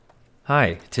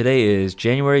Hi, today is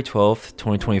January 12th,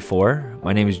 2024.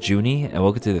 My name is Junie, and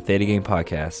welcome to the Theta Gang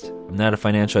Podcast. I'm not a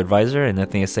financial advisor, and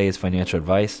nothing I say is financial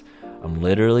advice. I'm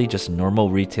literally just a normal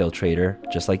retail trader,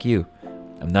 just like you.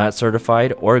 I'm not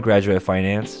certified or a graduate of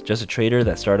finance, just a trader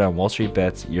that started on Wall Street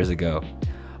bets years ago.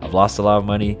 I've lost a lot of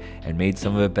money and made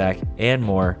some of it back and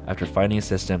more after finding a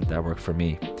system that worked for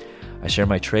me. I share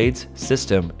my trades,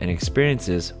 system, and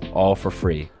experiences all for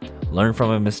free. Learn from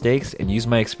my mistakes and use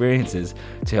my experiences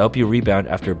to help you rebound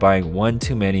after buying one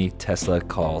too many Tesla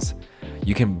calls.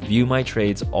 You can view my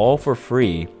trades all for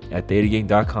free at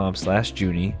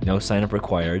thetagang.com/Junie, no sign up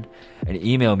required, and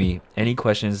email me any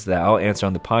questions that I'll answer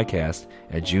on the podcast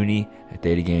at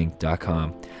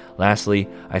junie@thetagang.com. Lastly,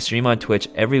 I stream on Twitch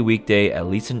every weekday at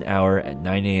least an hour at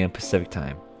 9 a.m. Pacific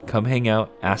time. Come hang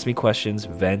out, ask me questions,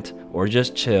 vent, or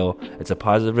just chill. It's a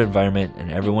positive environment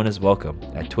and everyone is welcome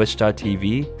at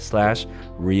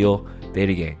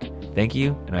twitch.tv/RealThetaGang. Thank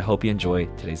you, and I hope you enjoy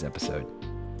today's episode.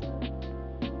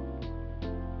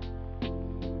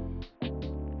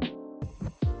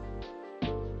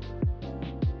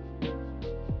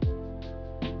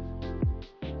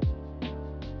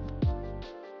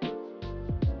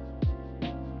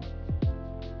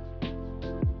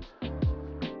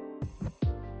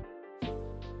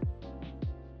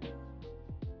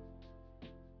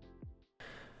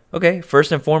 Okay,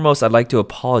 first and foremost, I'd like to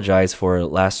apologize for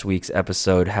last week's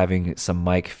episode having some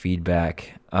mic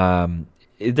feedback.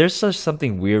 There's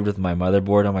something weird with my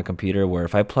motherboard on my computer where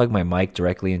if I plug my mic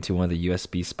directly into one of the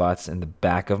USB spots in the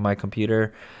back of my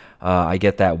computer, I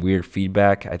get that weird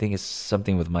feedback. I think it's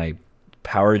something with my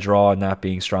power draw not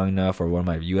being strong enough or one of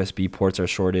my USB ports are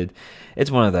shorted.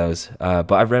 It's one of those.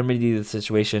 But I've remedied the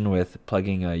situation with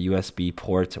plugging a USB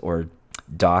port or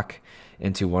dock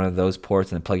into one of those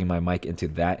ports and plugging my mic into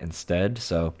that instead.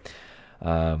 So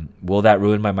will that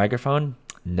ruin my microphone?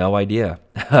 No idea.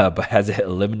 But has it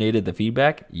eliminated the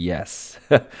feedback? Yes.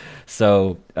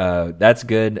 So that's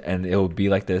good, and it will be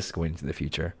like this going into the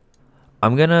future.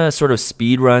 I'm going to sort of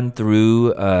speed run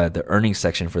through the earnings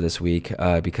section for this week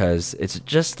because it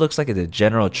just looks like it's a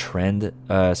general trend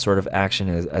sort of action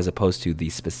as opposed to the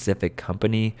specific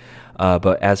company.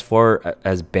 But as far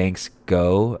as banks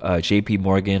go, JP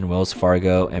Morgan, Wells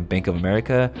Fargo, and Bank of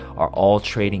America are all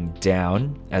trading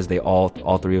down as they all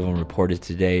three of them reported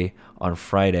today on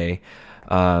Friday.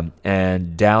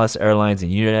 And Dallas Airlines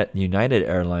and United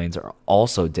Airlines are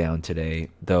also down today,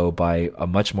 though by a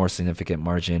much more significant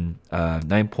margin,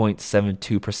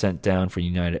 9.72% down for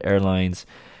United Airlines,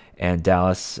 and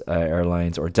Dallas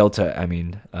Airlines, or Delta,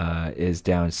 is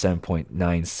down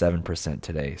 7.97%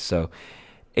 today. So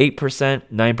 8%,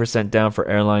 9% down for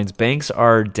airlines. Banks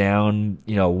are down,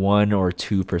 1 or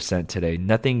 2% today.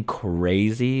 Nothing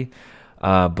crazy.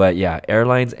 But yeah,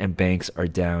 airlines and banks are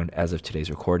down as of today's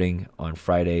recording on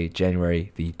Friday,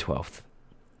 January the 12th.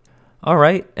 All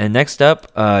right, and next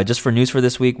up, just for news for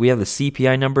this week, we have the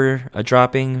CPI number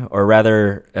dropping, or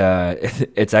rather,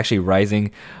 it's actually rising.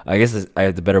 I guess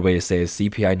the better way to say is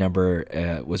CPI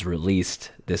number was released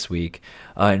this week.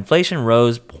 Inflation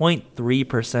rose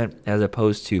 0.3% as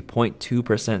opposed to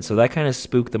 0.2%, so that kind of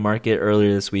spooked the market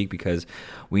earlier this week because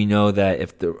we know that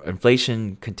if the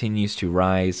inflation continues to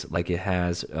rise like it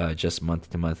has just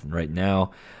month to month right now,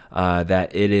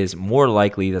 that it is more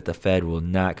likely that the Fed will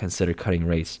not consider cutting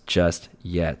rates just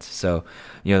yet. So,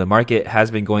 the market has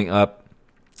been going up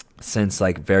since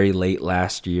like very late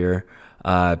last year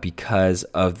because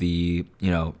of the,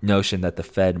 notion that the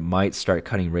Fed might start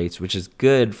cutting rates, which is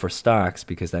good for stocks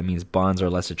because that means bonds are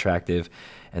less attractive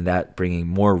and that bringing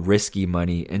more risky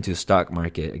money into the stock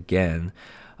market again.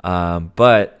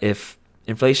 But if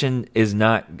inflation is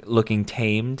not looking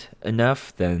tamed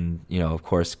enough, then, of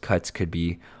course, cuts could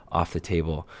be off the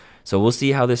table. So we'll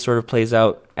see how this sort of plays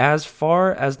out. As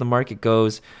far as the market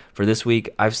goes for this week,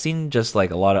 I've seen just like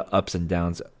a lot of ups and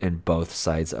downs in both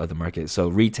sides of the market. So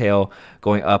retail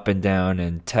going up and down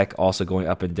and tech also going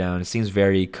up and down. It seems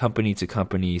very company to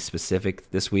company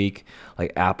specific this week.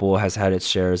 Like Apple has had its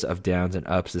shares of downs and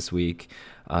ups this week.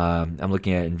 I'm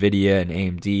looking at Nvidia and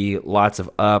AMD, lots of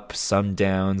ups, some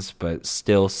downs, but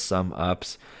still some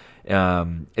ups.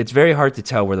 It's very hard to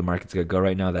tell where the market's going to go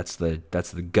right now. That's the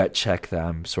gut check that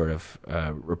I'm sort of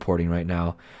reporting right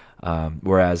now.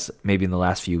 Whereas maybe in the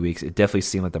last few weeks, it definitely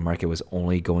seemed like the market was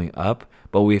only going up,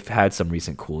 but we've had some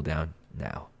recent cool down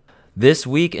now. This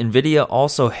week, Nvidia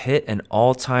also hit an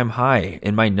all-time high.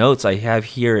 In my notes, I have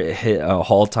here it hit an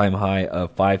all-time high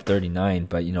of 539,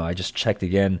 but I just checked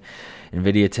again.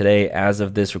 Nvidia today, as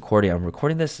of this recording, I'm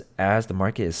recording this as the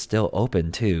market is still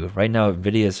open too. Right now,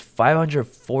 Nvidia is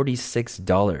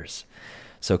 $546.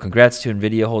 So congrats to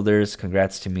Nvidia holders.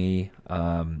 Congrats to me.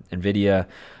 Nvidia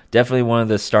definitely one of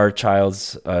the star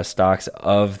child's stocks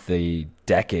of the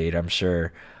decade, I'm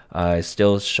sure. Is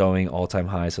still showing all-time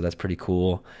highs, so that's pretty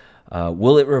cool.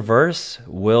 Will it reverse?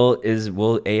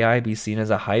 Will AI be seen as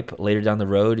a hype later down the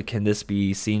road? Can this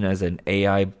be seen as an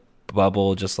AI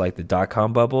bubble, just like the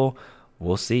dot-com bubble?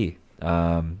 We'll see.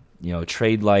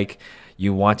 Trade like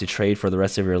you want to trade for the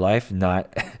rest of your life,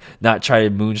 not not try to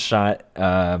moonshot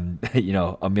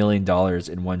 $1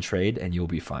 million in one trade, and you'll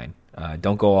be fine.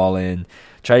 Don't go all in.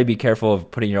 Try to be careful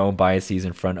of putting your own biases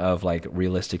in front of like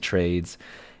realistic trades.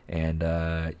 And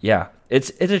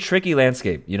it's a tricky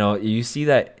landscape. You see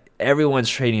that everyone's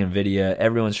trading Nvidia,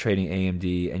 everyone's trading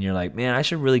AMD, and you're like, man, I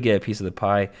should really get a piece of the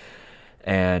pie.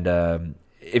 And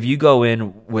if you go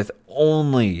in with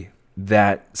only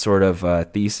that sort of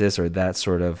thesis or that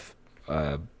sort of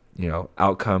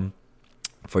outcome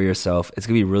for yourself, it's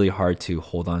gonna be really hard to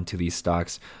hold on to these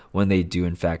stocks when they do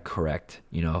in fact correct.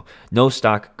 No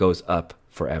stock goes up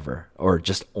forever or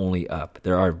just only up.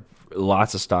 There are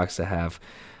lots of stocks that have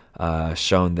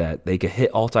shown that they could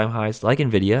hit all-time highs like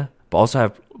Nvidia, but also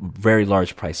have very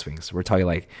large price swings. We're talking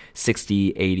like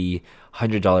 $60, $80,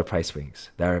 $100 price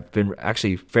swings that have been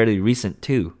actually fairly recent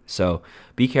too. So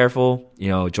be careful,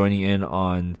 joining in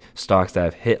on stocks that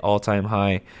have hit all-time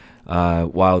high,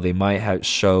 while they might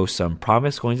show some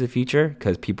promise going to the future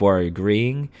because people are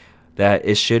agreeing that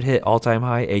it should hit all-time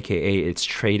high, aka it's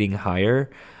trading higher,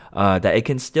 that it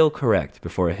can still correct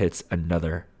before it hits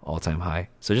another all-time high.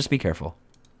 So just be careful.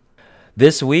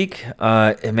 This week,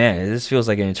 man, this feels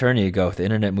like an eternity ago. The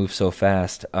internet moves so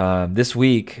fast. This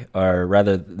week, or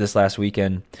rather this last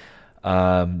weekend,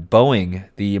 Boeing,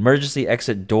 the emergency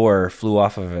exit door flew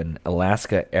off of an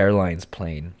Alaska Airlines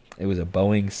plane. It was a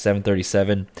Boeing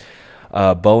 737.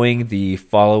 Boeing, the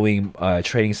following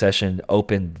trading session,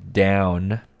 opened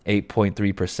down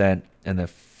 8.3% and then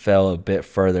fell a bit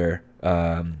further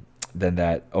than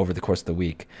that over the course of the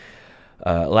week.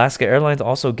 Alaska Airlines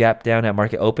also gapped down at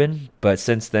market open, but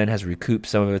since then has recouped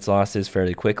some of its losses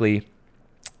fairly quickly.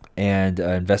 And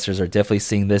investors are definitely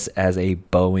seeing this as a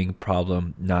Boeing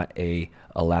problem, not a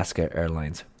Alaska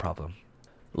Airlines problem.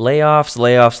 Layoffs.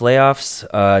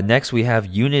 Next, we have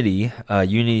Unity.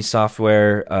 Unity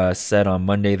Software said on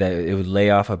Monday that it would lay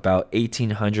off about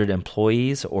 1,800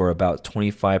 employees, or about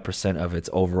 25% of its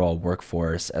overall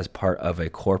workforce, as part of a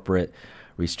corporate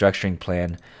restructuring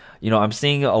plan. I'm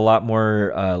seeing a lot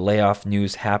more layoff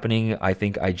news happening. I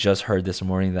think I just heard this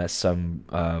morning that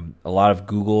a lot of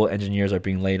Google engineers are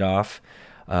being laid off.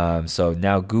 So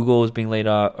now Google is being laid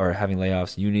off or having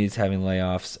layoffs. Unity is having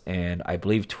layoffs, and I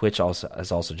believe Twitch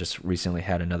has also just recently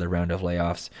had another round of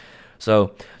layoffs.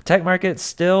 So tech market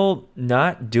still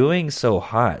not doing so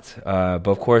hot. But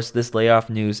of course, this layoff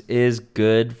news is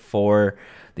good for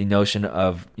the notion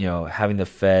of having the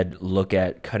Fed look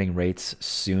at cutting rates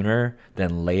sooner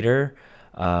than later,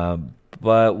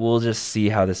 but we'll just see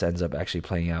how this ends up actually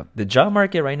playing out. The job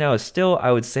market right now is still,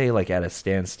 I would say, like at a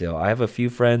standstill. I have a few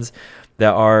friends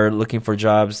that are looking for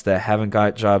jobs that haven't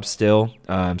got jobs still,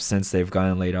 since they've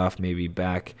gotten laid off maybe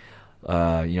back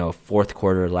fourth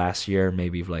quarter last year,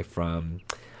 maybe like from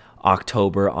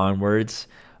October onwards.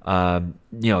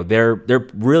 They're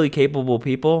really capable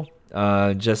people.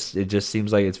 It just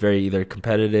seems like it's very either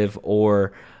competitive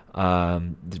or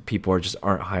people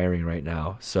aren't hiring right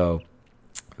now. So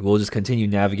we'll just continue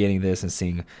navigating this and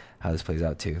seeing how this plays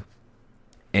out too.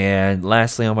 And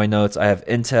lastly on my notes, I have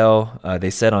Intel. They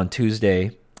said on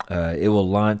Tuesday it will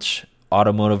launch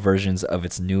automotive versions of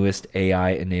its newest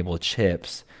AI-enabled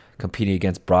chips, competing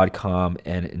against Broadcom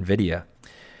and NVIDIA.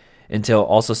 Intel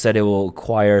also said it will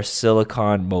acquire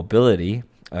Silicon Mobility,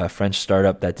 a French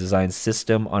startup that designs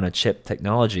system-on-a-chip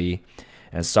technology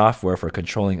and software for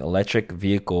controlling electric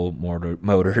vehicle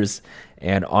motors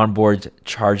and onboard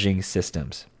charging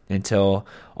systems. Intel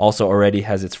also already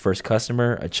has its first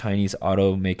customer, a Chinese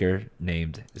automaker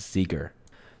named Zeekr.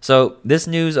 So this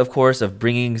news, of course, of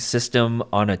bringing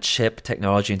system-on-a-chip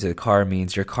technology into the car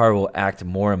means your car will act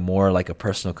more and more like a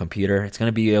personal computer. It's going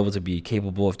to be able to be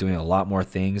capable of doing a lot more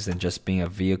things than just being a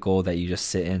vehicle that you just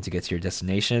sit in to get to your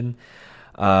destination.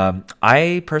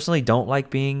 I personally don't like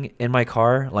being in my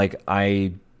car. Like,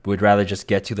 I would rather just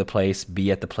get to the place,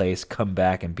 be at the place, come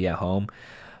back, and be at home.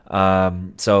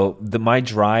 So my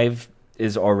drive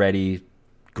is already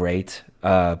great.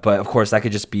 But of course that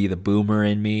could just be the boomer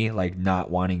in me, like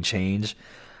not wanting change.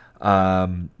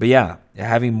 But yeah,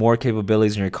 having more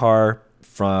capabilities in your car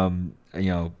from,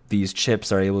 these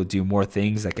chips are able to do more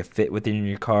things that could fit within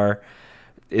your car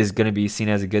is going to be seen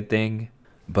as a good thing.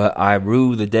 But I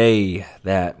rue the day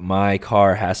that my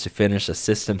car has to finish a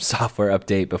system software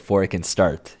update before it can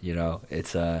start.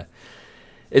 It's going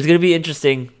to be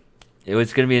interesting. It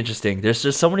was going to be interesting. There's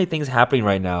just so many things happening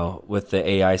right now with the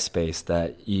AI space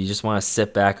that you just want to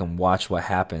sit back and watch what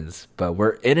happens. But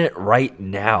we're in it right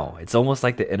now. It's almost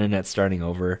like the internet starting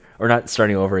over, or not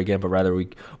starting over again, but rather we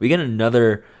get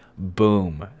another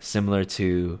boom similar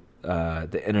to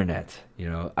the internet.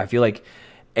 I feel like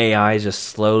AI is just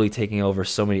slowly taking over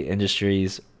so many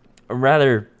industries. Or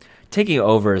rather, taking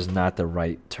over is not the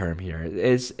right term here.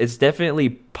 It's definitely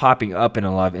popping up in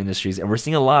a lot of industries, and we're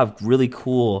seeing a lot of really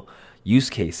cool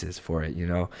use cases for it,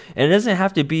 and it doesn't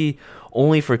have to be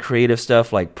only for creative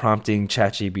stuff like prompting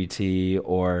ChatGPT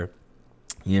or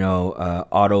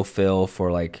autofill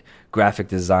for like graphic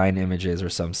design images or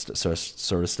some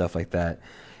sort of stuff like that.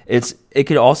 It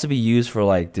could also be used for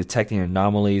like detecting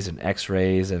anomalies and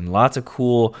X-rays and lots of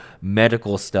cool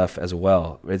medical stuff as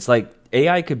well. It's like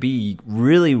AI could be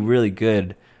really, really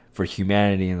good for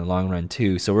humanity in the long run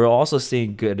too. So we're also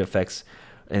seeing good effects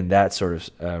in that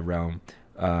sort of realm.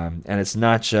 And it's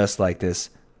not just like this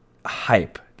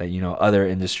hype that, other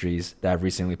industries that have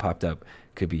recently popped up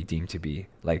could be deemed to be.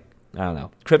 Like, I don't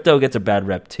know. Crypto gets a bad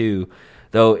rep too,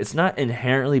 though it's not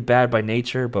inherently bad by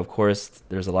nature, but of course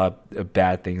there's a lot of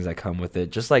bad things that come with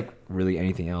it, just like really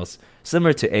anything else,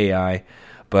 similar to AI.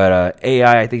 But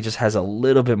AI, I think, just has a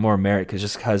little bit more merit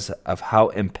because of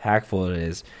how impactful it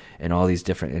is in all these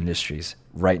different industries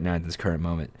right now at this current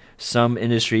moment. Some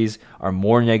industries are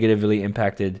more negatively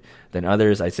impacted than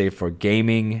others. I'd say for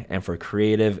gaming and for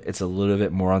creative, it's a little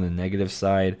bit more on the negative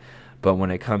side. But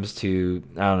when it comes to,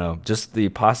 I don't know, just the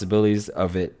possibilities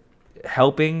of it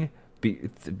helping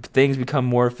things become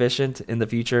more efficient in the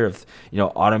future of,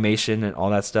 automation and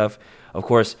all that stuff, of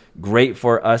course, great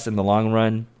for us in the long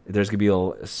run. There's going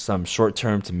to be some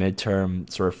short-term to mid-term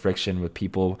sort of friction with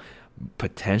people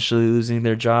potentially losing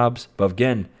their jobs. But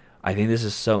again, I think this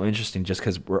is so interesting just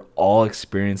because we're all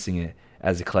experiencing it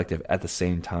as a collective at the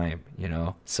same time,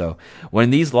 So when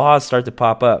these laws start to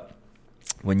pop up,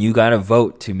 when you got to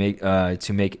vote to make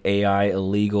AI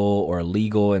illegal or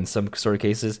legal in some sort of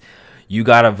cases, you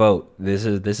got to vote. This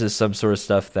is some sort of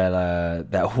stuff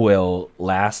that will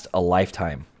last a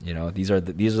lifetime. These are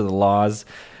the laws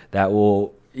that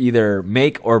will either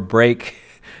make or break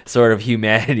sort of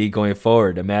humanity going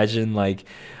forward. Imagine like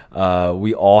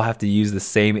we all have to use the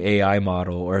same AI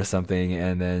model or something,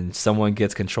 and then someone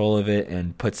gets control of it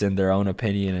and puts in their own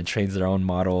opinion and trains their own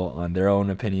model on their own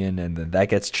opinion, and then that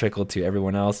gets trickled to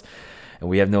everyone else. And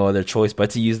we have no other choice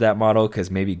but to use that model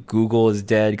because maybe Google is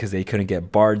dead because they couldn't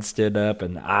get Bard stood up,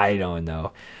 and I don't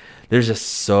know. There's just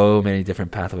so many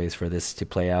different pathways for this to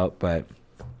play out, but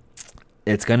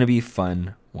it's going to be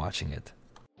fun watching it.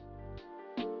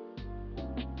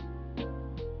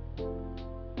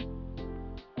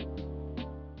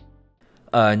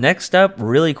 Next up,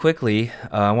 really quickly,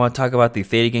 I want to talk about the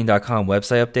ThetaGain.com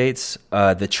website updates.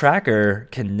 The tracker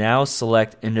can now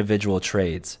select individual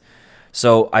trades.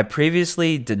 So I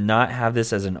previously did not have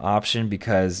this as an option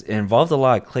because it involved a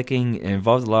lot of clicking. It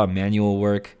involved a lot of manual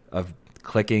work of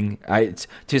clicking.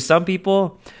 To some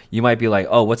people, you might be like,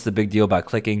 oh, what's the big deal about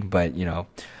clicking? But,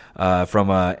 from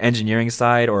an engineering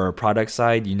side or a product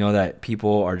side, that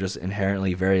people are just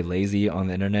inherently very lazy on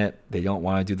the internet. They don't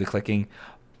want to do the clicking.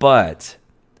 But,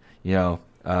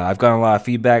 I've gotten a lot of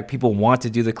feedback. People want to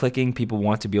do the clicking. People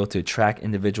want to be able to track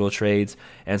individual trades.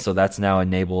 And so that's now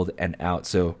enabled and out.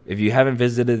 So if you haven't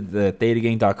visited the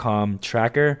ThetaGain.com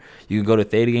tracker, you can go to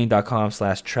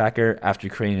ThetaGain.com/tracker after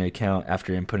creating an account,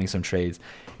 after inputting some trades,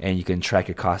 and you can track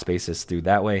your cost basis through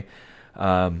that way.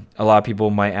 A lot of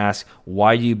people might ask,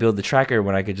 why do you build the tracker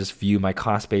when I could just view my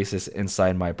cost basis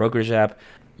inside my brokerage app?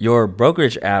 Your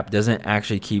brokerage app doesn't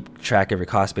actually keep track of your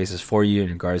cost basis for you in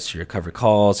regards to your covered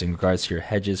calls, in regards to your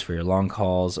hedges for your long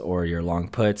calls or your long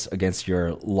puts against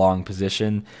your long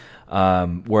position.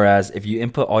 Whereas if you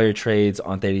input all your trades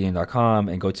on ThetaGain.com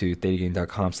and go to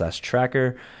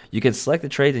ThetaGain.com/tracker, you can select the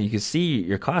trades and you can see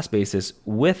your cost basis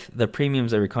with the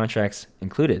premiums of your contracts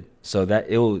included. So that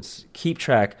it will keep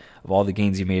track of all the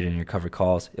gains you made in your covered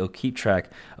calls. It'll keep track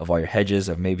of all your hedges,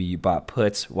 of maybe you bought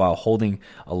puts while holding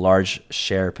a large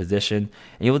share position. And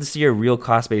you'll be able to see your real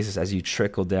cost basis as you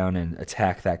trickle down and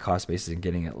attack that cost basis and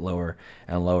getting it lower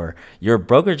and lower. Your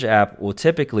brokerage app will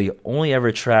typically only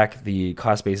ever track the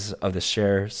cost basis of the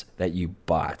shares that you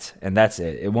bought. And that's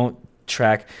it. It won't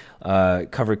track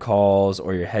covered calls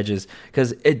or your hedges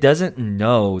because it doesn't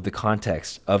know the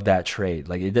context of that trade.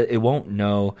 Like it won't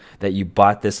know that you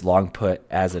bought this long put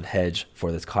as a hedge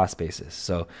for this cost basis.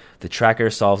 So the tracker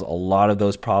solves a lot of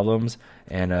those problems,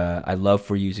 and I'd love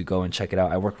for you to go and check it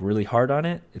out. I work really hard on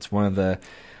it. It's one of the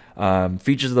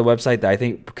features of the website that I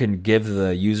think can give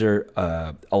the user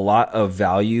a lot of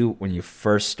value when you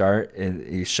first start.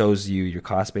 It shows you your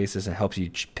cost basis and helps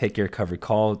you pick your covered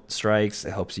call strikes.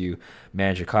 It helps you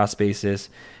manage your cost basis.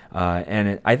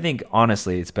 I think,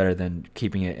 honestly, it's better than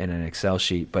keeping it in an Excel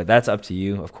sheet, but that's up to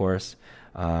you, of course.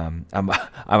 I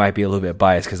might be a little bit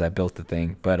biased because I built the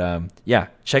thing, but yeah,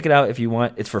 check it out if you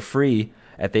want. It's for free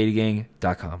at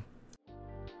thetagang.com.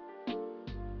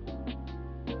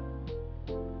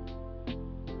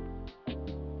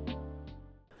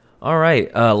 All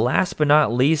right. Last but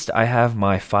not least, I have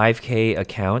my 5K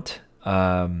account.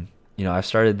 I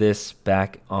started this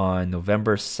back on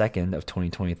November 2nd of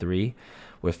 2023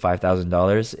 with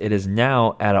 $5,000. It is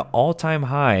now at an all-time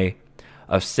high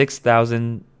of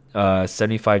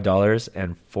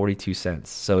 $6,075.42.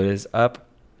 So it is up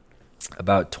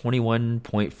about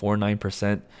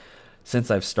 21.49%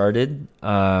 since I've started.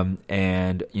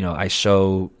 I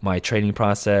show my trading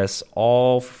process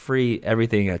all for free,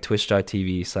 everything at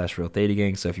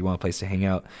twitch.tv/realthetagang. So if you want a place to hang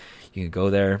out, you can go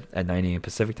there at 9 a.m.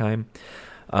 Pacific time.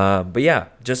 But yeah,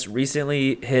 just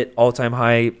recently hit all-time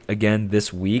high again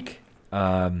this week.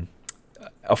 It's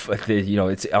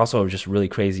also just really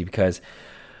crazy because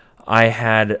I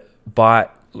had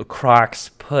bought Crocs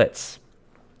puts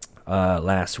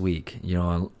last week.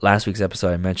 On last week's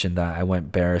episode, I mentioned that I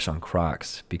went bearish on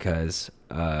Crocs because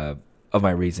of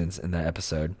my reasons in that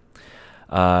episode.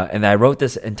 And I wrote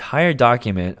this entire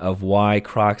document of why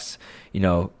Crocs,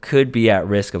 could be at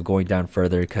risk of going down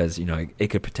further because, it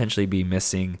could potentially be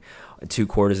missing 2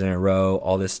 quarters in a row,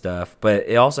 all this stuff. But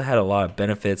it also had a lot of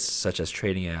benefits, such as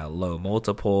trading at a low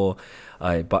multiple.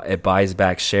 It buys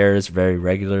back shares very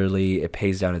regularly. It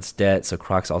pays down its debt. So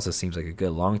Crocs also seems like a good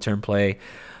long-term play.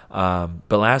 But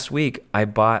last week, I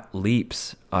bought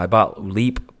Leaps. I bought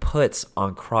Leap puts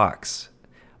on Crocs.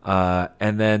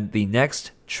 And then the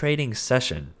next trading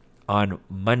session on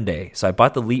Monday. So I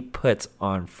bought the Leap puts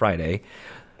on Friday.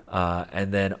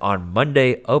 And then on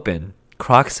Monday open,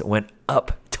 Crocs went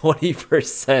up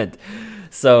 20%.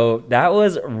 So that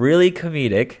was really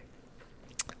comedic.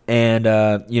 And,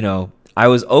 I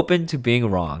was open to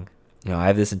being wrong. I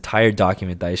have this entire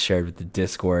document that I shared with the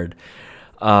Discord.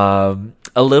 A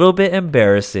little bit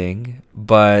embarrassing,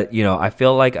 but, I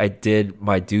feel like I did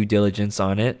my due diligence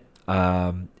on it.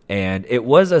 And it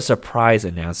was a surprise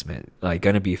announcement,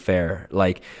 gonna be fair.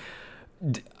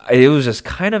 It was just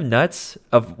kind of nuts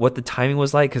of what the timing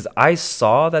was like because I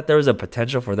saw that there was a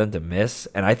potential for them to miss.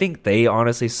 And I think they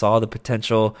honestly saw the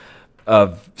potential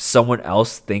of someone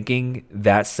else thinking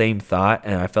that same thought.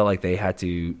 And I felt like they had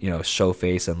to, show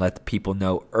face and let the people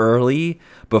know early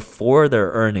before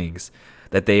their earnings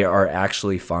that they are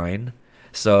actually fine.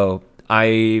 So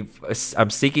I'm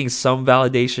seeking some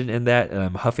validation in that, and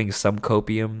I'm huffing some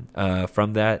copium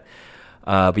from that.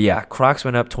 But yeah, Crocs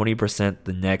went up 20%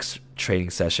 the next trading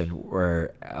session,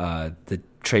 where the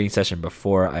trading session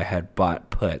before I had bought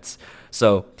puts.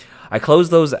 So I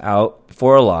closed those out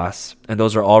for a loss, and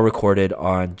those are all recorded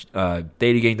on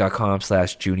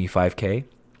thetagang.com/Junie5K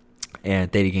and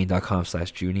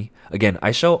thetagang.com/Junie. Again,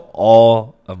 I show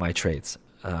all of my trades,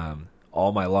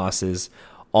 all my losses,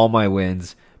 all my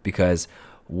wins, because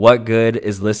what good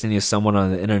is listening to someone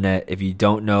on the internet if you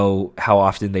don't know how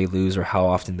often they lose or how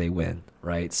often they win,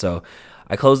 right? So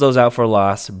I closed those out for a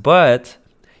loss, but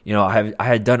I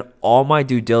had done all my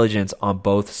due diligence on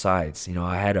both sides.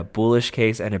 I had a bullish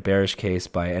case and a bearish case,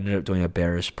 but I ended up doing a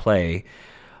bearish play.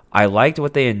 I liked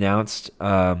what they announced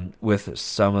with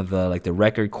some of the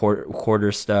record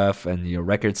quarter stuff and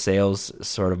record sales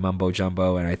sort of mumbo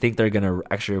jumbo, and I think they're going to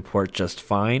actually report just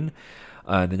fine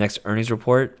the next earnings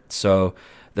report. So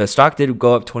the stock did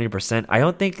go up 20%. I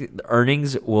don't think the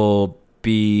earnings will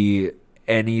be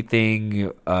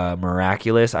anything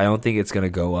miraculous. I don't think it's going to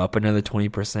go up another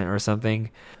 20% or something.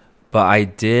 But I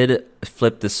did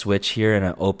flip the switch here and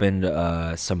I opened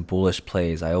some bullish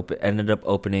plays. I ended up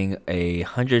opening a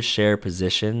 100-share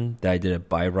position that I did a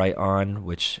buy right on,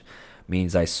 which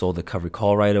means I sold the covered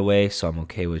call right away. So I'm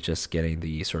okay with just getting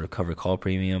the sort of covered call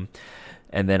premium.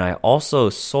 And then I also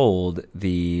sold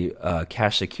the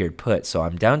cash secured put. So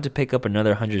I'm down to pick up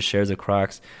another 100 shares of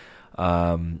Crocs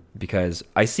because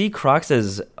I see Crocs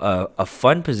as a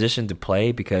fun position to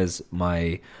play, because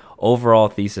my overall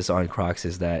thesis on Crocs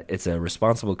is that it's a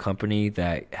responsible company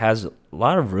that has a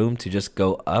lot of room to just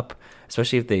go up,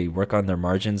 especially if they work on their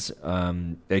margins.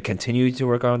 They continue to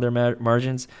work on their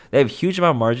margins. They have a huge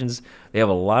amount of margins. They have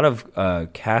a lot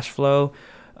of cash flow.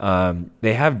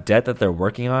 They have debt that they're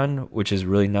working on, which is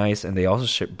really nice, and they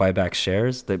also buy back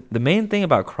shares. The main thing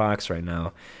about Crocs right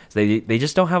now is they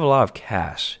just don't have a lot of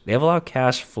cash. They have a lot of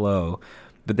cash flow,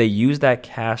 but they use that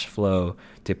cash flow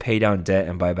to pay down debt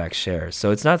and buy back shares.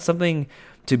 So it's not something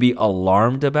to be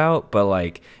alarmed about, but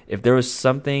like if there was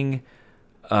something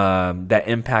that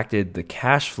impacted the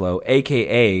cash flow,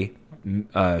 aka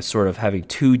sort of having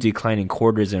 2 declining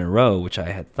quarters in a row, which I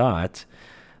had thought,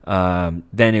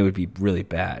 then it would be really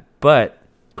bad. But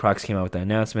Crocs came out with the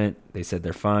announcement. They said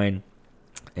they're fine.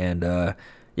 And there's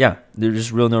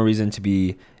just no reason to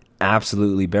be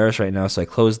absolutely bearish right now. So I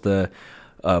closed the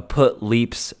put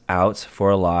leaps out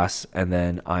for a loss, and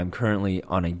then I'm currently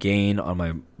on a gain on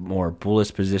my more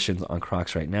bullish positions on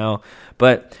Crocs right now.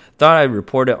 But thought I'd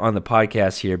report it on the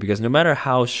podcast here, because no matter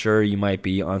how sure you might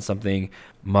be on something,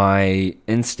 my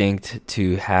instinct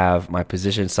to have my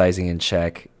position sizing in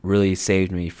check really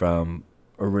saved me from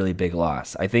a really big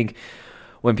loss. I think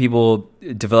when people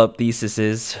develop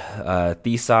theses, whatever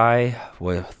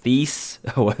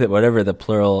the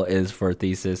plural is for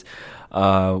thesis,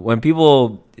 when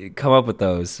people come up with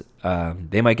those,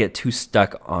 they might get too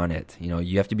stuck on it.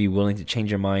 You have to be willing to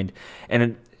change your mind,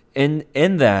 and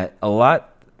in that, a lot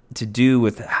to do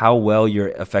with how well you're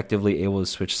effectively able to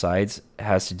switch sides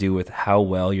has to do with how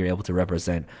well you're able to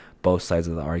represent both sides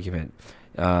of the argument.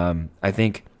 I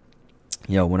think,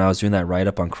 when I was doing that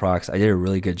write-up on Crocs, I did a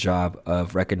really good job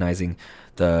of recognizing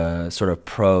the sort of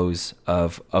pros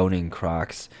of owning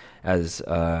Crocs as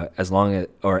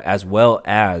well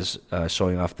as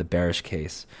showing off the bearish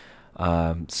case.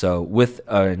 So with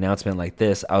an announcement like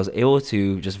this, I was able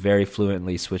to just very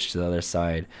fluently switch to the other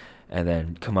side and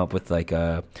then come up with like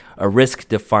a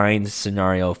risk-defined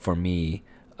scenario for me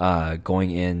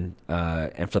going in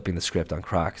and flipping the script on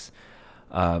Crocs.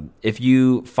 If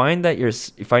you find that you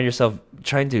find yourself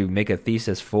trying to make a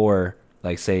thesis for,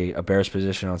 like, say, a bearish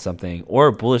position on something or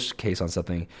a bullish case on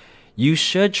something, you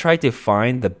should try to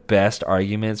find the best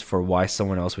arguments for why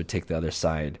someone else would take the other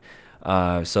side,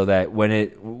 so that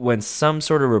when some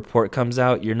sort of report comes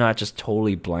out, you're not just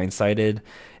totally blindsided,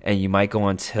 and you might go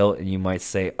on tilt and you might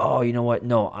say, oh, you know what?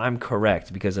 No, I'm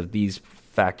correct because of these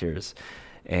factors.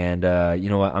 And you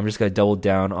know what? I'm just going to double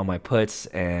down on my puts,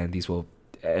 and these will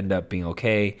end up being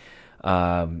okay.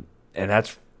 And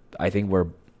that's, I think, where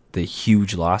the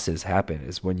huge losses happen,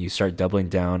 is when you start doubling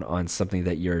down on something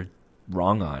that you're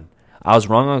wrong on. I was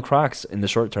wrong on Crocs in the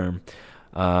short term,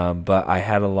 but I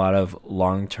had a lot of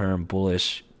long-term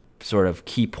bullish sort of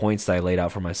key points that I laid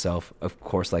out for myself, of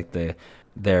course, like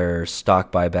their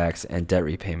stock buybacks and debt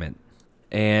repayment.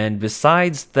 And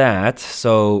besides that,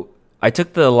 so I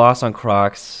took the loss on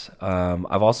Crocs.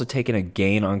 I've also taken a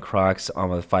gain on Crocs on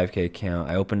my 5K account.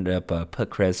 I opened up a put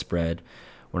credit spread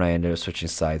when I ended up switching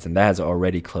sides, and that has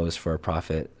already closed for a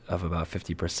profit of about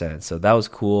 50%. So that was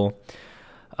cool.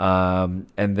 And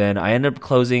then I ended up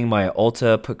closing my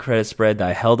Ulta put credit spread that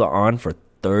I held on for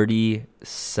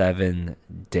 37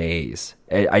 days.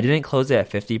 I didn't close it at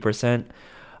 50%,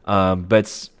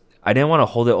 but I didn't want to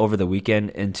hold it over the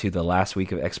weekend into the last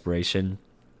week of expiration.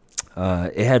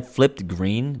 It had flipped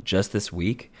green just this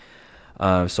week.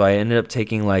 So I ended up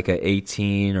taking like a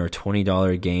 $18 or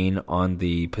 $20 gain on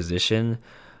the position,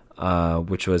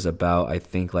 which was about, I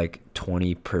think, like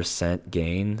 20%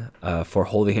 gain for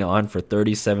holding it on for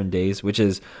 37 days, which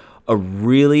is a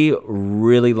really,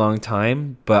 really long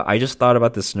time. But I just thought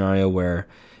about the scenario where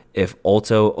if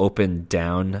Ulta opened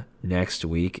down next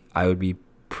week, I would be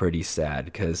pretty sad,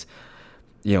 because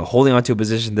holding on to a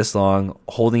position this long,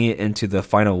 holding it into the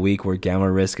final week where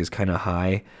gamma risk is kind of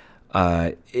high,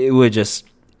 it would just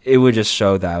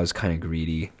show that I was kind of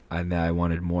greedy and that I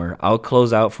wanted more. I'll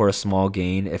close out for a small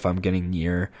gain if I'm getting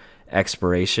near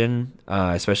expiration,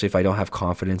 especially if I don't have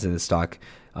confidence in the stock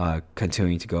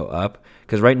continuing to go up.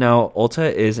 Because right now,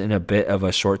 Ulta is in a bit of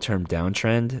a short-term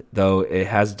downtrend, though it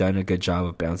has done a good job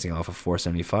of bouncing off of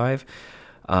 475.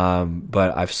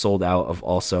 But I've sold out of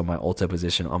also my Ulta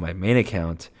position on my main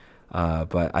account,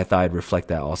 but I thought I'd reflect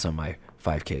that also on my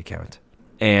 5K account.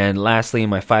 And lastly, in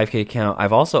my 5K account,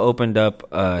 I've also opened up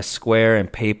Square and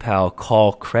PayPal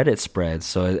call credit spreads.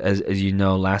 So as you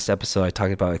know, last episode I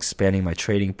talked about expanding my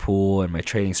trading pool and my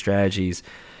trading strategies,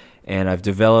 and I've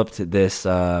developed this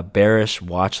bearish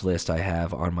watch list I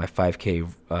have on my 5K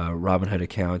Robinhood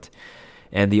account.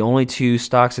 And the only two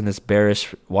stocks in this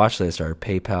bearish watch list are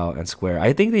PayPal and Square.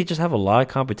 I think they just have a lot of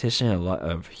competition, a lot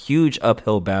of huge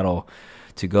uphill battle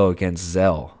to go against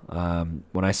Zelle.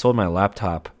 When I sold my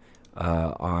laptop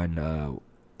on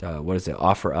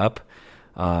OfferUp,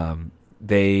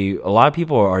 a lot of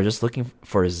people are just looking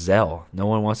for Zelle. No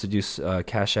one wants to do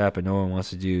Cash App, and no one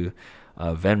wants to do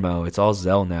Venmo. It's all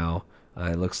Zelle now.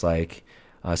 It looks like.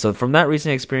 So from that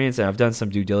recent experience, and I've done some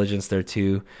due diligence there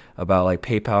too about like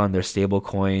PayPal and their stable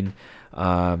coin.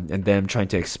 and them trying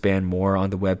to expand more on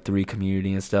the Web3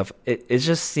 community and stuff. It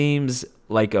just seems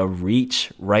like a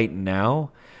reach right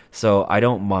now. So I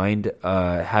don't mind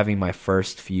having my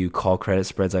first few call credit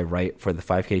spreads I write for the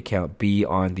 5K account be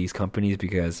on these companies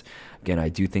because, again, I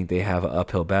do think they have an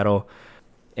uphill battle.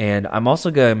 And I'm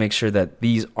also going to make sure that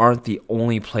these aren't the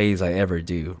only plays I ever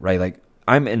do, right? Like,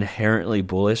 I'm inherently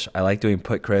bullish. I like doing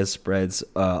put credit spreads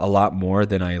a lot more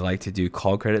than I like to do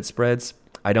call credit spreads.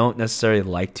 I don't necessarily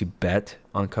like to bet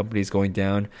on companies going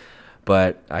down,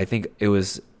 but I think it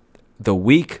was the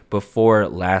week before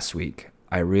last week,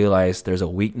 I realized there's a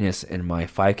weakness in my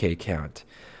 5K account.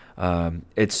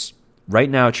 It's right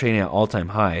now trading at all-time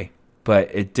high, but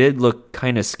it did look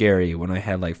kind of scary when I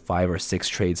had like 5 or 6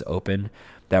 trades open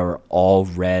that were all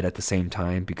red at the same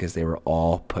time because they were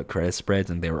all put credit spreads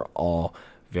and they were all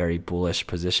very bullish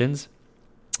positions.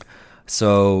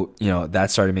 So,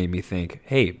 that started making me think,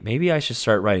 hey, maybe I should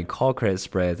start writing call credit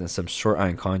spreads and some short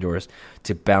iron condors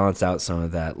to balance out some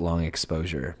of that long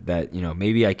exposure. That,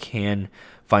 maybe I can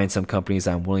find some companies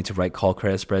that I'm willing to write call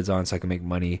credit spreads on so I can make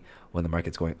money when the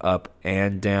market's going up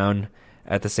and down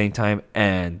at the same time.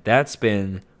 And that's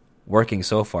been working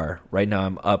so far. Right now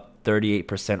I'm up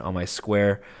 38% on my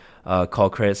Square call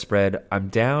credit spread. I'm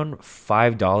down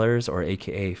 $5 or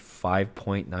aka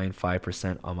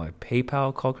 5.95% on my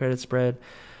PayPal call credit spread.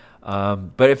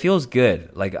 But it feels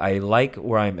good. Like I like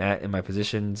where I'm at in my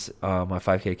positions, my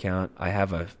 5K account. I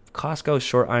have a Costco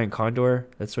short iron condor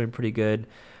that's doing pretty good.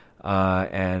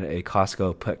 And a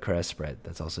Costco put credit spread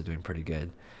that's also doing pretty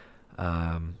good.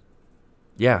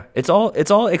 Yeah, it's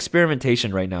all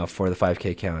experimentation right now for the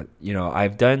 5K account.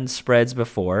 I've done spreads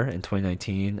before in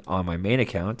 2019 on my main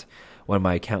account when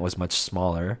my account was much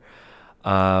smaller.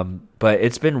 But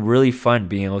it's been really fun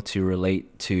being able to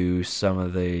relate to some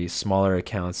of the smaller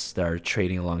accounts that are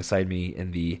trading alongside me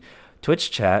in the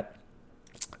Twitch chat.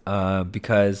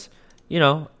 Because,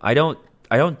 I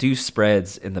don't do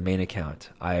spreads in the main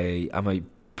account. I'm a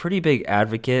pretty big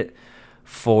advocate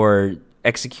for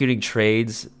executing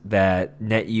trades that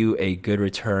net you a good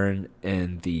return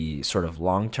in the sort of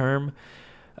long term.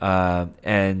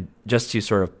 And just to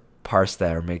sort of parse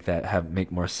that or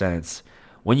make more sense.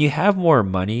 When you have more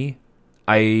money,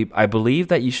 I believe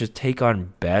that you should take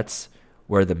on bets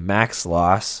where the max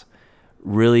loss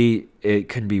really it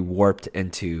can be warped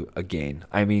into a gain.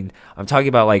 I mean, I'm talking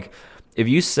about like if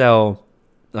you sell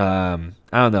I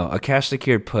don't know, a cash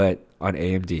secured put on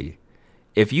AMD.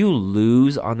 If you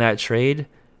lose on that trade,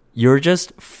 you're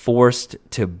just forced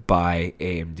to buy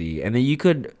AMD. And then you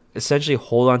could essentially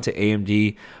hold on to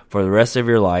AMD for the rest of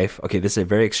your life. Okay, this is a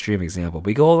very extreme example,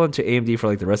 but you can hold on to AMD for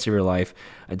like the rest of your life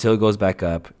until it goes back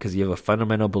up because you have a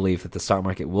fundamental belief that the stock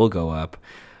market will go up.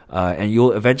 And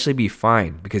you'll eventually be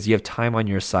fine because you have time on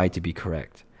your side to be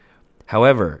correct.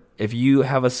 However, if you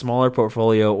have a smaller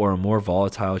portfolio or a more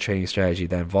volatile trading strategy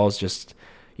that involves just,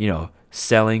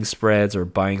 selling spreads or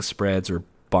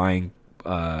buying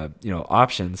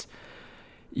options,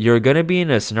 you're going to be in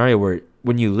a scenario where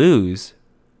when you lose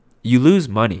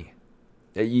money.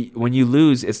 When you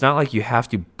lose, it's not like you have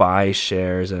to buy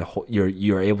shares and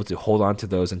you're able to hold on to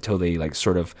those until they like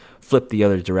sort of flip the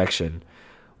other direction.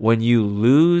 When you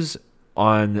lose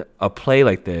on a play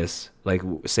like this, like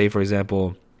say for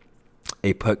example,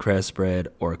 a put credit spread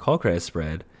or a call credit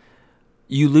spread,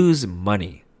 you lose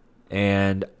money.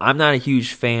 And I'm not a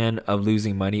huge fan of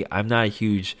losing money. I'm not a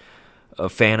huge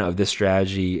fan of this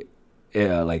strategy,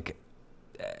 really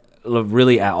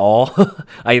at all.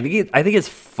 I think it's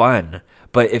fun,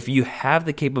 but if you have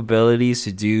the capabilities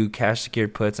to do cash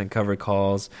secured puts and covered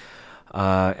calls,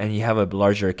 and you have a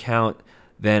larger account,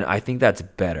 then I think that's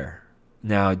better.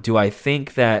 Now, do I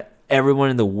think that everyone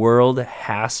in the world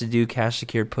has to do cash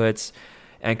secured puts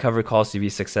and covered calls to be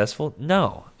successful?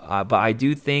 No. But I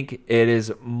do think it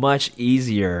is much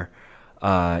easier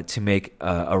to make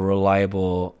a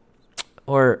reliable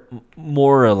or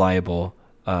more reliable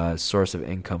source of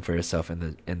income for yourself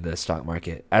in the stock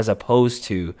market, as opposed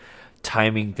to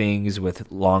timing things with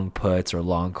long puts or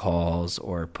long calls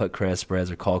or put credit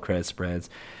spreads or call credit spreads.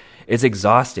 It's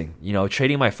exhausting.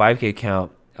 Trading my 5K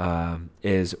account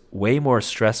is way more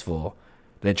stressful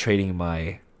than trading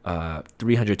my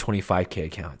 325K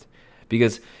account.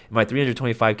 Because in my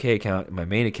 325K account, in my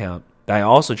main account, that I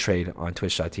also trade on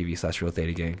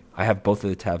twitch.tv/RealThetaGang. I have both of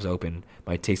the tabs open,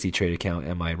 my Tasty Trade account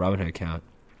and my Robinhood account.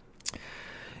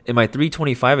 In my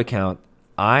 325 account,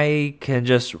 I can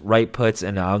just write puts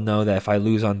and I'll know that if I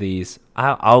lose on these,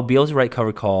 I'll be able to write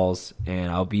covered calls and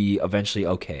I'll be eventually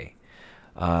okay.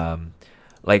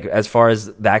 Like as far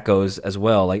as that goes as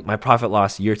well, like my profit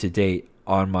loss year to date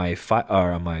on my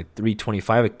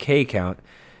 325K account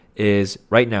is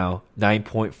right now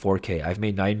 9.4K. I've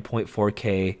made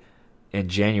 9.4K in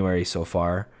January so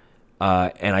far.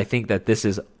 And I think that this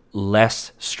is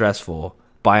less stressful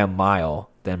by a mile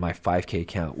than my 5K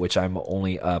account, which I'm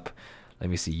only up, let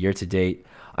me see, year to date.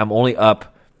 I'm only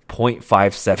up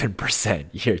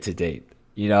 0.57% year to date,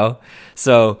 you know?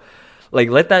 So, like,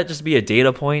 let that just be a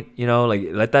data point, you know? Like,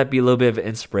 let that be a little bit of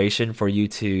inspiration for you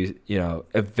to, you know,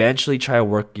 eventually try to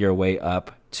work your way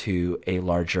up to a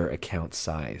larger account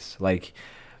size. Like,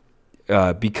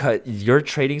 because your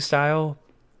trading style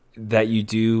that you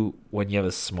do when you have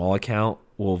a small account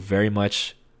will very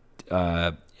much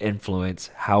influence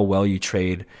how well you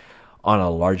trade on a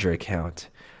larger account.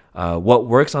 What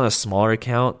works on a smaller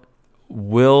account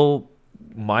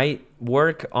might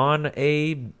work on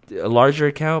a larger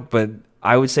account, but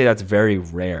I would say that's very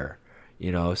rare.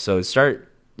 You know, so start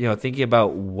thinking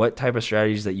about what type of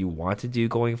strategies that you want to do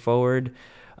going forward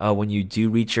when you do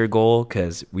reach your goal,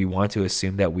 because we want to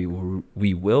assume that we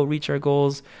will reach our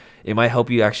goals. It might help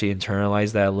you actually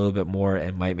internalize that a little bit more,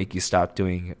 and might make you stop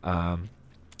doing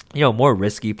more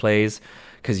risky plays,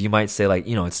 because you might say, like,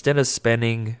 instead of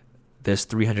spending this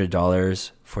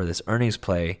 $300 for this earnings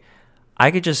play, I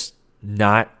could just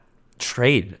not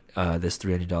trade this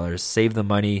 $300, save the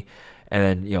money, and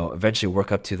then eventually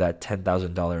work up to that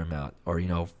 $10,000 amount, or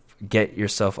get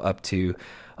yourself up to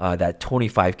that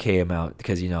 25K amount,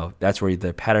 because that's where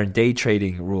the pattern day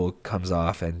trading rule comes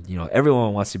off, and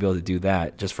everyone wants to be able to do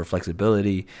that just for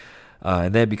flexibility.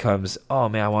 And then it becomes, oh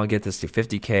man, I want to get this to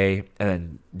 50K, and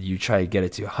then you try to get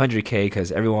it to 100K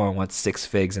because everyone wants 6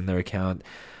 figs in their account.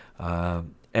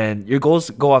 And your goals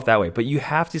go off that way. But you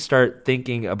have to start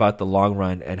thinking about the long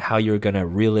run and how you're going to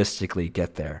realistically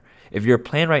get there. If your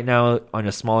plan right now on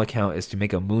a small account is to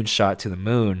make a moonshot to the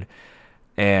moon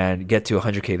and get to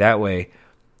 100K that way,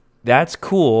 that's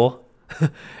cool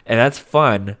and that's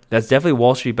fun. That's definitely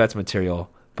Wall Street Bets material.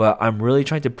 But I'm really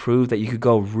trying to prove that you could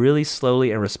go really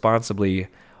slowly and responsibly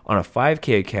on a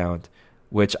 5K account,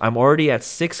 which I'm already at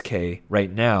 6K right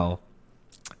now.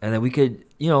 And then we could,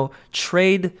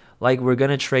 trade like we're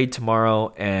going to trade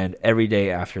tomorrow and every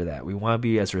day after that. We want to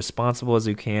be as responsible as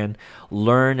we can,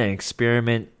 learn and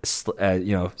experiment,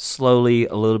 slowly,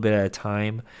 a little bit at a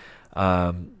time,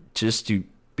 just to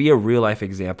be a real life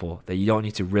example that you don't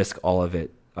need to risk all of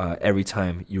it every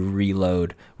time you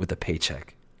reload with a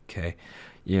paycheck. Okay.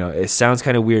 It sounds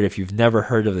kind of weird if you've never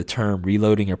heard of the term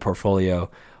reloading your portfolio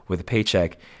with a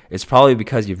paycheck. It's probably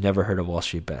because you've never heard of Wall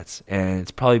Street Bets. And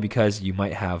it's probably because you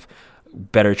might have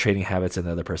better trading habits than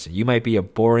the other person. You might be a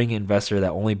boring investor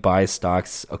that only buys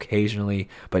stocks occasionally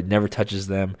but never touches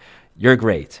them. You're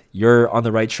great. You're on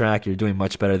the right track. You're doing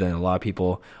much better than a lot of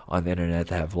people on the internet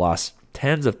that have lost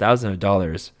tens of thousands of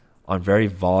dollars on very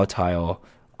volatile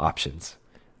options.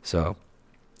 So,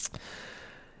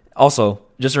 also,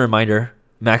 just a reminder,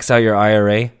 max out your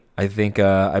IRA. I think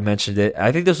I mentioned it.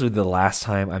 I think this was the last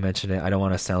time I mentioned it. I don't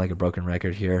want to sound like a broken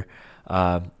record here.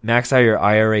 Max out your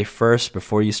IRA first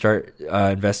before you start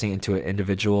investing into an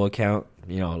individual account,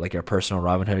 like your personal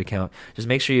Robinhood account. Just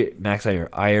make sure you max out your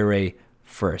IRA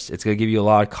first. It's going to give you a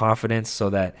lot of confidence so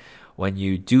that when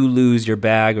you do lose your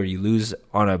bag or you lose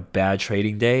on a bad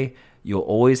trading day, you'll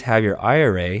always have your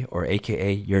IRA, or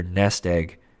AKA your nest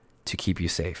egg, to keep you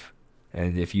safe.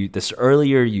 And if this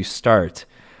earlier you start,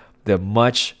 the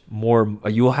much more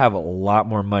you'll have a lot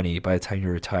more money by the time you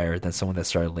retire than someone that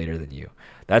started later than you.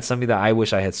 That's something that I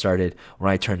wish I had started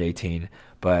when I turned 18,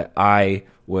 but I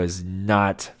was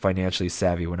not financially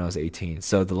savvy when I was 18.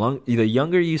 So the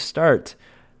younger you start,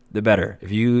 the better.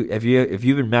 If you've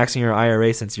been maxing your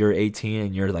IRA since you're 18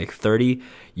 and you're like 30,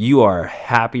 you are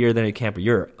happier than a camper.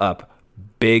 You're up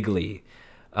bigly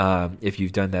if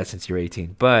you've done that since you're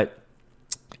 18. But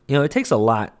it takes a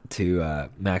lot to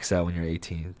max out when you're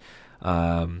 18.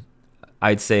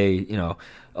 I'd say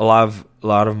a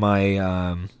lot of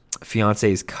my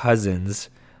fiance's cousins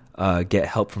get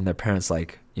help from their parents.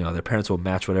 Like their parents will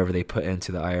match whatever they put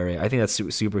into the IRA. I think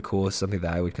that's super cool. It's something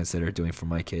that I would consider doing for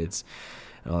my kids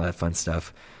and all that fun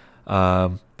stuff.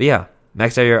 But yeah,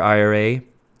 max out your IRA.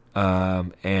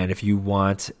 And if you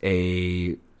want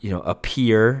a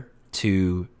peer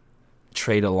to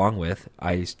trade along with,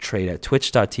 I trade at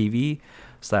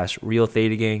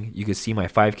twitch.tv/realthetagang. You can see my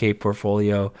 5K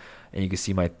portfolio and you can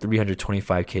see my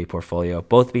 325K portfolio,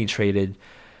 both being traded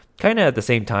kind of at the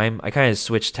same time. I kind of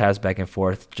switch tabs back and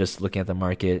forth, just looking at the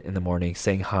market in the morning,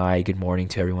 saying hi, good morning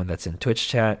to everyone that's in Twitch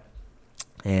chat.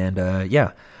 And I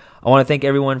want to thank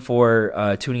everyone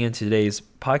for tuning in to today's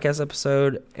podcast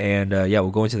episode. And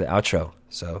we'll go into the outro.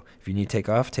 So if you need to take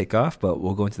off, but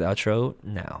we'll go into the outro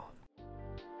now.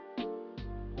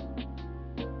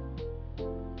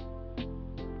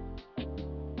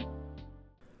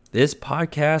 This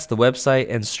podcast, the website,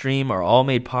 and stream are all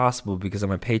made possible because of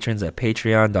my patrons at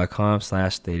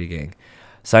patreon.com/thetagang.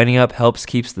 Signing up helps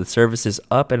keeps the services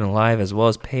up and alive as well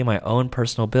as pay my own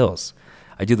personal bills.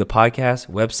 I do the podcast,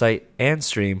 website, and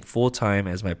stream full-time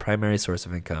as my primary source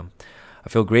of income. I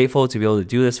feel grateful to be able to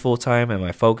do this full-time and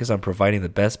my focus on providing the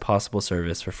best possible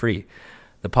service for free.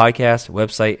 The podcast,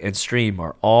 website, and stream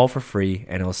are all for free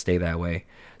and it will stay that way.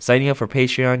 Signing up for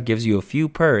Patreon gives you a few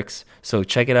perks, so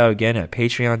check it out again at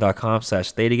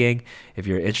patreon.com/thetagang if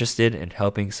you're interested in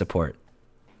helping support.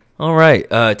 All right,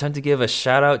 time to give a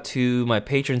shout out to my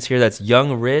patrons here. That's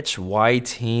Young Rich,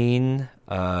 Y-Teen,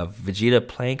 Vegeta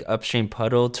Plank, Upstream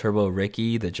Puddle, Turbo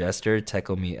Ricky, The Jester,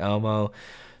 Techo Me Elmo,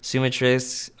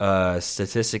 Sumatrix,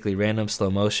 Statistically Random, Slow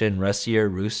Motion, Rustier,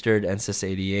 Roostered,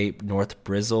 Ensis88, North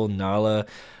Brizzle, Nala,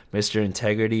 Mr.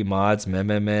 Integrity, Mods,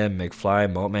 Mememem, McFly,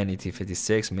 Maltman,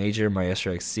 1856, Major,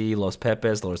 Maestro XC, Los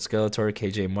Pepes, Lord Skeletor,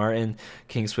 KJ Martin,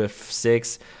 King Swift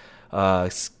 6,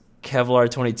 Kevlar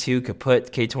 22,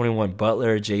 Kaput, K21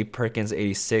 Butler, J Perkins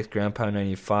 86, Grandpa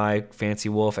 95, Fancy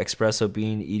Wolf, Espresso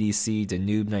Bean, EDC,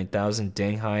 Danube 9000,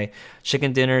 Danghai,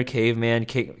 Chicken Dinner, Caveman,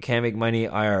 Can't Make Money,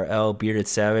 IRL, Bearded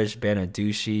Savage,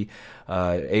 Banadushi,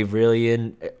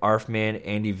 Avrilian, Arfman,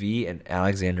 Andy V, and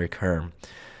Alexander Kerm.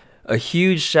 A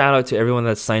huge shout out to everyone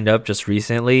that's signed up just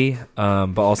recently,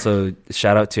 but also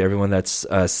shout out to everyone that's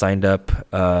signed up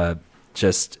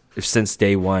just since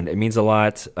day one. It means a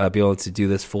lot be able to do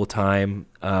this full time,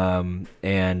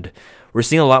 and we're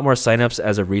seeing a lot more signups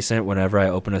as of recent. Whenever I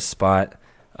open a spot,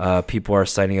 people are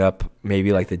signing up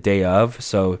maybe like the day of.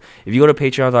 So if you go to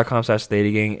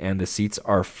patreon.com/thetagang and the seats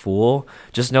are full,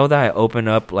 just know that I open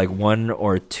up like 1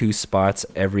 or 2 spots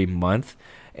every month.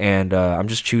 And I'm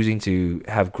just choosing to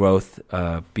have growth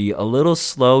be a little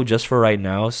slow just for right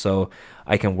now, so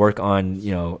I can work on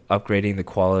upgrading the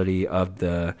quality of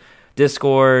the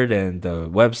Discord and the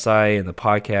website and the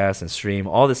podcast and stream,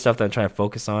 all this stuff that I'm trying to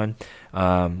focus on.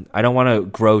 I don't want to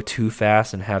grow too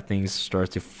fast and have things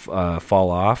start to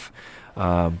fall off,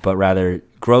 but rather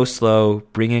grow slow,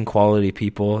 bring in quality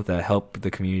people that help the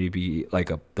community be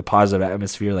like the positive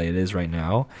atmosphere like it is right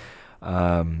now.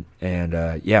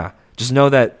 Just know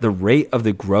that the rate of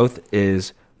the growth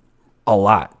is a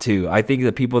lot too. I think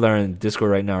the people that are in Discord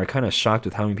right now are kind of shocked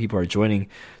with how many people are joining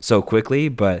so quickly,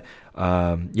 but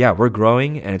we're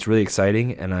growing and it's really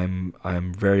exciting, and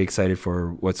I'm very excited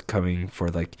for what's coming for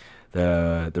like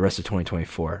the rest of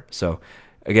 2024. So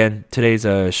again, today's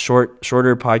a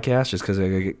shorter podcast just because I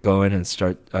gotta get going and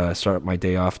start my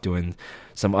day off doing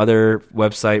some other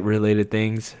website related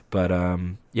things. But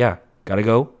gotta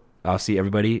go. I'll see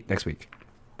everybody next week.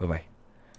 Bye-bye.